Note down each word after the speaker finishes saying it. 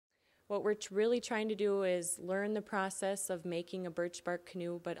What we're really trying to do is learn the process of making a birch bark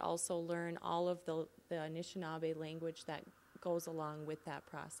canoe, but also learn all of the Anishinaabe language that goes along with that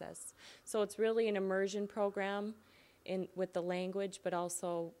process. So it's really an immersion program with the language, but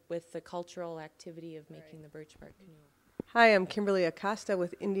also with the cultural activity of making the birch bark canoe. Hi, I'm Kimberly Acosta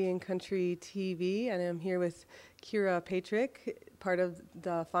with Indian Country TV, and I'm here with Kira Patrick, part of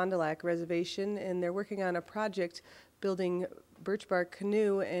the Fond du Lac Reservation, and they're working on a project building birch bark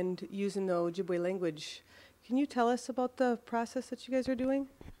canoe and using the Ojibwe language. Can you tell us about the process that you guys are doing?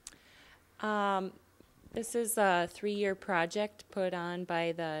 This is a 3-year project put on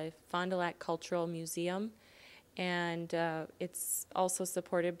by the Fond du Lac Cultural Museum, and it's also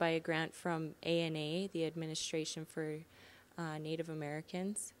supported by a grant from ANA, the Administration for Native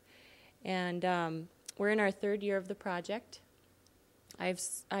Americans. And we're in our 3rd year of the project.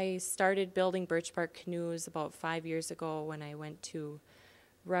 I started building birch bark canoes about 5 years ago when I went to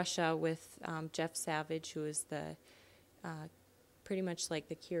Russia with Jeff Savage, who is the pretty much like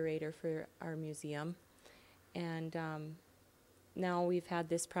the curator for our museum. And now we've had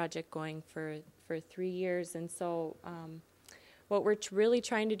this project going for 3 years, and so what we're really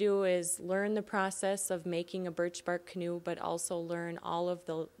trying to do is learn the process of making a birch bark canoe, but also learn all of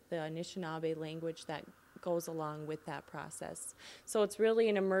the Anishinaabe language that goes along with that process. So it's really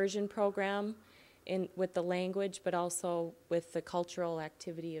an immersion program with the language, but also with the cultural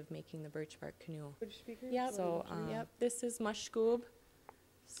activity of making the birch bark canoe. Yeah. So yep, this is Mushkoob.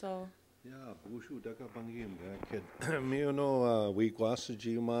 So. Yeah, bushu daka bangim kid. Me no we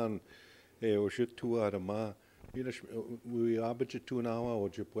guasajiman oshitua ma. We abajatu nawa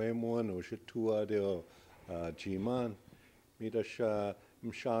ojipwemon oshitua de jiman. Midash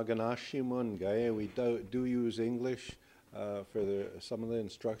mshaganashimon gaye. We do use English for some of the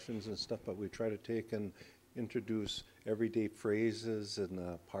instructions and stuff, but we try to take and introduce everyday phrases and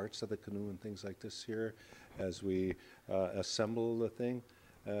parts of the canoe and things like this here as we assemble the thing.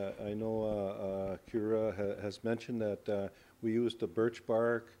 I know Kira has mentioned that we use the birch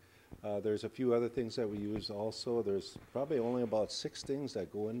bark. There's a few other things that we use also. There's probably only about 6 things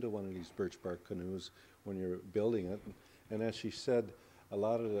that go into one of these birch bark canoes when you're building it. And as she said, a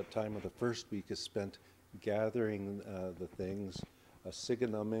lot of the time of the first week is spent gathering the things,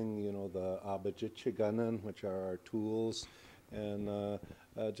 siganumming, you know, the abajichiganan, which are our tools, and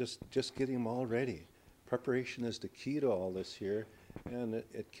just getting them all ready. Preparation is the key to all this here, and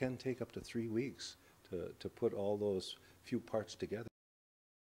it can take up to 3 weeks to put all those few parts together.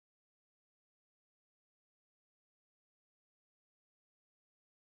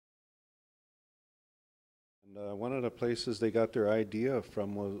 And one of the places they got their idea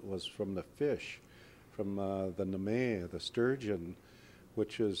from was from the fish, from the name, the sturgeon,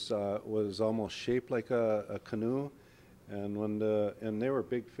 which was almost shaped like a canoe, and they were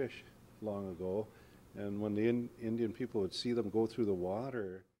big fish long ago. And when the Indian people would see them go through the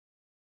water,